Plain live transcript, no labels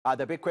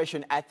The big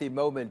question at the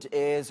moment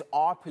is,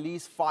 are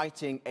police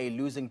fighting a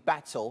losing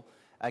battle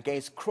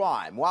against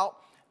crime? Well,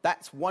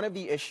 that's one of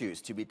the issues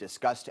to be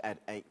discussed at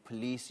a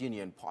police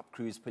union,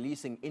 Popcru's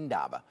Policing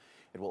Indaba.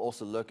 It will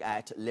also look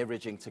at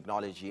leveraging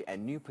technology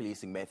and new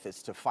policing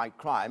methods to fight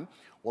crime.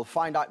 We'll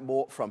find out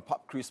more from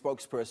Popcru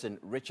spokesperson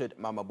Richard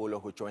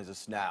Mamabolo, who joins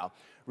us now.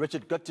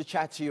 Richard, good to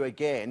chat to you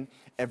again.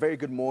 A very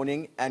good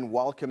morning and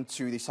welcome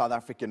to the South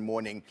African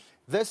Morning.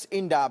 This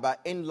Indaba,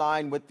 in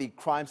line with the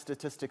crime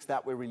statistics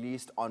that were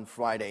released on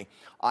Friday,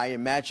 I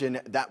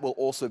imagine that will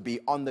also be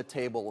on the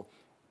table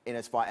in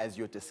as far as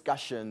your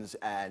discussions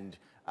and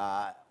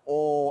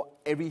or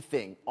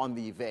everything on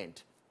the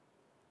event.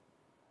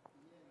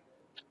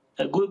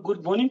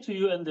 Good morning to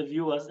you and the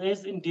viewers.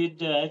 Yes,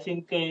 indeed, I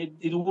think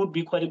it would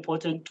be quite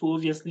important to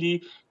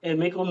obviously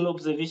make an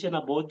observation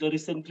about the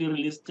recently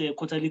released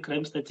quarterly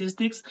crime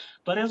statistics,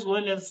 but as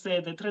well as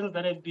the trends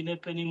that have been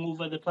happening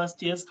over the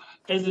past years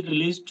as it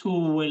relates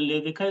to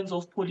the kinds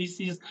of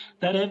policies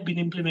that have been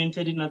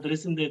implemented in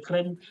addressing the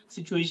crime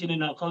situation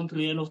in our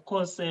country. And of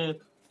course,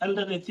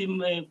 under the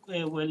theme,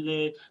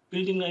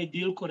 building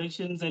ideal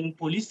corrections and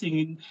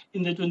policing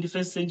in the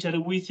 21st century,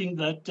 we think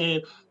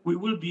that we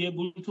will be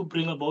able to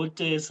bring about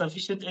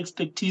sufficient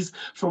expertise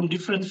from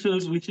different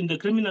fields within the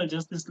criminal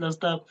justice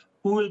cluster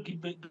who will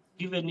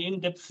give an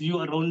in-depth view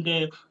around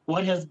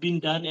what has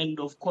been done and,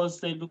 of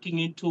course, looking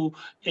into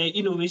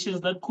innovations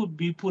that could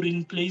be put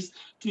in place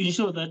to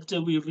ensure that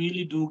we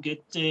really do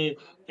get to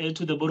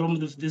the bottom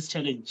of this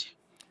challenge.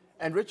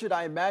 And Richard,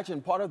 I imagine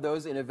part of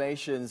those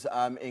innovations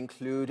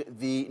include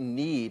the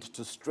need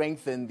to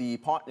strengthen the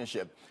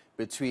partnership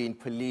between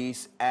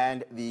police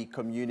and the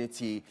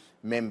community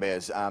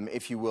members,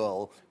 if you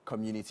will,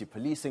 community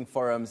policing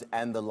forums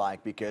and the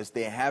like, because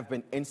there have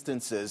been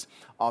instances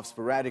of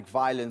sporadic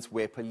violence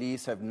where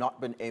police have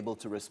not been able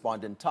to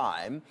respond in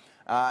time,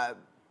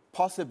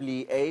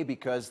 possibly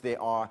because they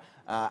are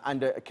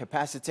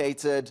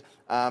undercapacitated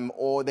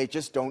or they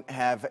just don't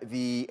have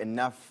the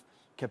enough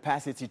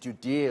capacity to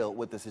deal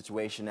with the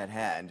situation at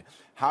hand.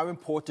 How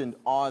important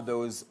are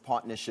those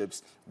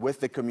partnerships with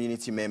the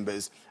community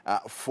members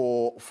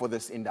for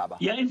this Indaba?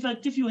 Yeah, in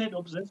fact, if you had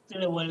observed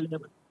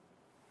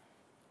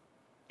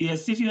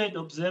if you had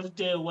observed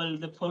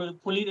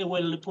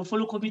the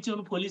Portfolio Committee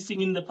on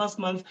Policing in the past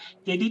month,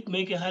 they did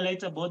make a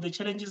highlight about the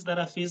challenges that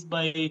are faced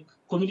by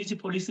community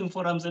policing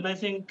forums, and I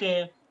think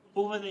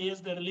over the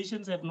years, the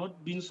relations have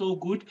not been so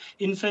good.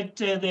 In fact,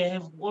 they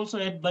have also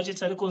had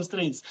budgetary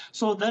constraints.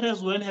 So that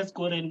as well has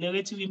got a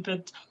negative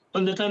impact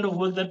on the kind of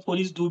work that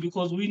police do,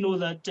 because we know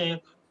that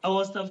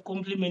our staff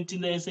complement in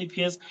the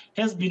SAPS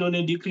has been on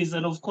a decrease.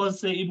 And of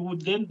course, it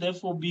would then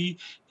therefore be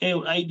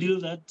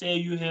ideal that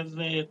you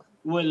have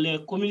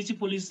community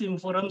policing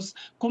forums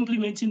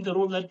complementing the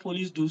role that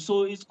police do.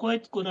 So it's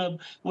quite gonna,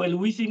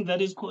 we think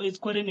that it's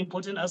quite an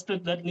important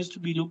aspect that needs to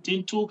be looked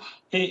into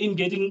in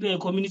getting the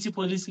community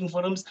policing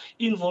forums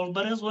involved,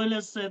 but as well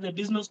as the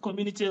business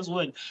community as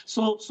well.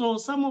 So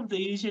some of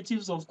the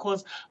initiatives, of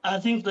course, are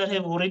things that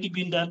have already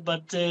been done,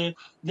 but the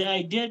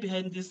idea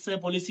behind this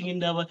Policing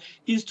Indaba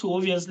is to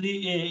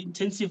obviously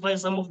intensify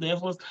some of the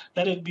efforts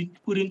that have been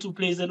put into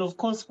place. And of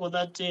course, for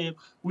that,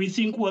 we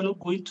think we're not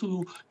going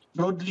to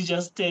broadly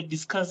just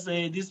discuss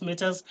these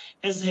matters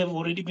as have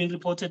already been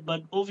reported,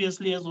 but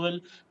obviously as well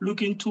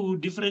look into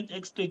different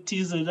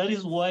expertise. That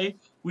is why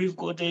we've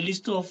got a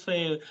list of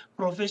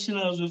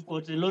professionals. We've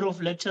got a lot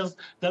of lectures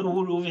that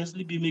will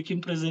obviously be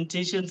making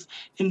presentations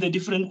in the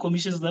different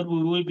commissions that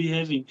we will be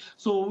having.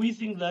 So we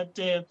think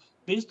that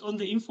based on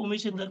the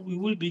information that we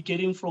will be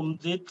getting from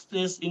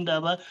this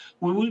Indaba,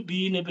 we will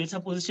be in a better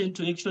position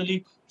to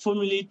actually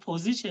formulate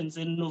positions.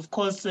 And of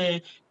course,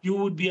 you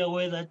would be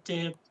aware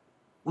that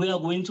we are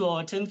going to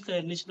our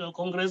 10th National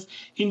Congress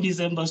in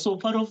December. So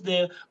part of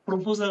the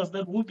proposals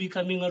that will be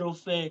coming out of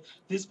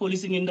this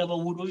Policing Indaba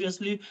would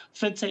obviously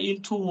factor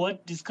into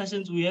what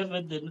discussions we have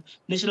at the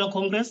National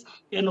Congress.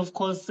 And of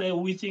course,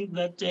 we think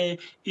that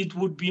it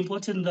would be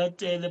important that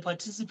the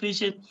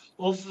participation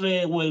of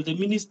the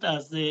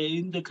ministers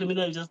in the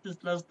criminal justice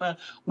cluster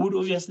would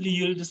obviously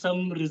yield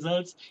some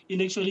results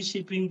in actually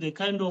shaping the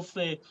kind of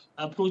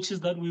approaches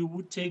that we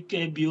would take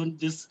beyond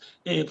this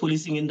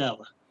Policing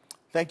Indaba.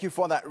 Thank you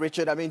for that,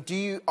 Richard. I mean,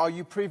 are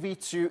you privy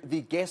to the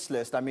guest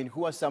list? I mean,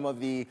 who are some of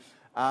the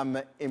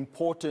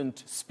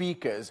important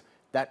speakers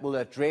that will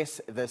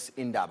address this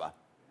Indaba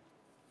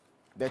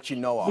that you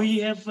know of? We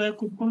have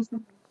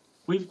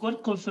we've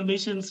got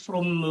confirmations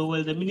from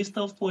the Minister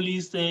of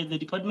Police, the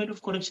Department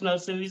of Correctional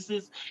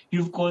Services.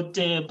 You've got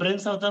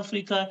Brand South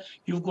Africa.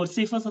 You've got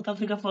Safer South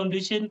Africa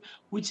Foundation,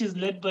 which is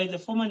led by the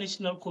former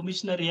National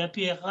Commissioner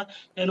Yapiega,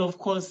 and of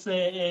course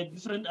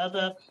different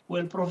other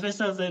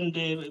professors and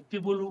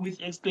people with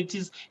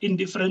expertise in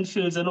different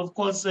fields. And of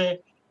course,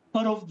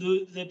 part of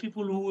the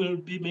people who will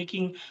be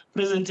making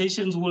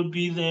presentations will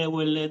be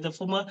the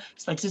former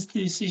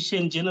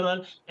Statistician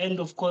General and,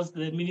 of course,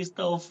 the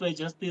Minister of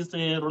Justice,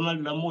 Ronald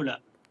Lamola.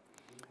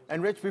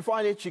 And Rich, before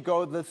I let you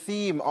go, the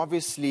theme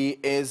obviously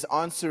is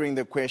answering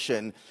the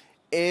question,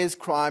 is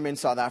crime in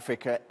South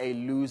Africa a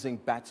losing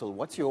battle?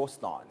 What's your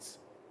stance?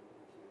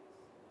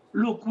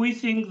 Look, we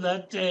think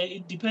that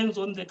it depends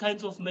on the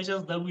kinds of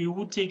measures that we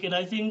would take. And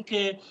I think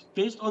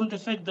based on the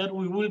fact that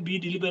we will be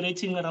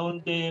deliberating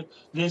around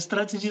the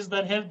strategies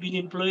that have been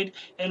employed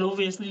and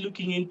obviously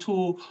looking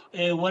into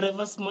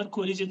whatever smart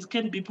coalitions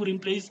can be put in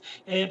place,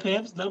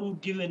 perhaps that will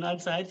give an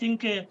answer. I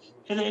think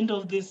at the end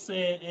of this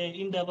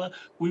Indaba,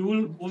 we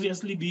will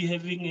obviously be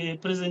having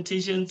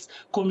presentations,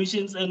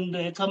 commissions,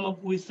 and come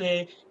up with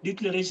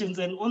declarations.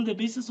 And on the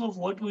basis of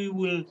what we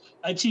will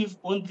achieve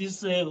on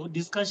these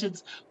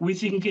discussions, we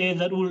think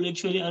that will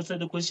actually answer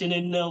the question.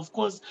 And of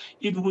course,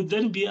 it would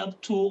then be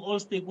up to all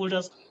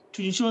stakeholders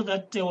to ensure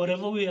that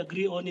whatever we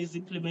agree on is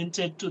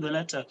implemented to the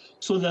letter,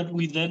 so that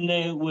we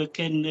then we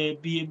can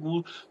be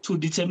able to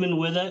determine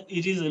whether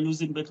it is a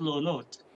losing battle or not.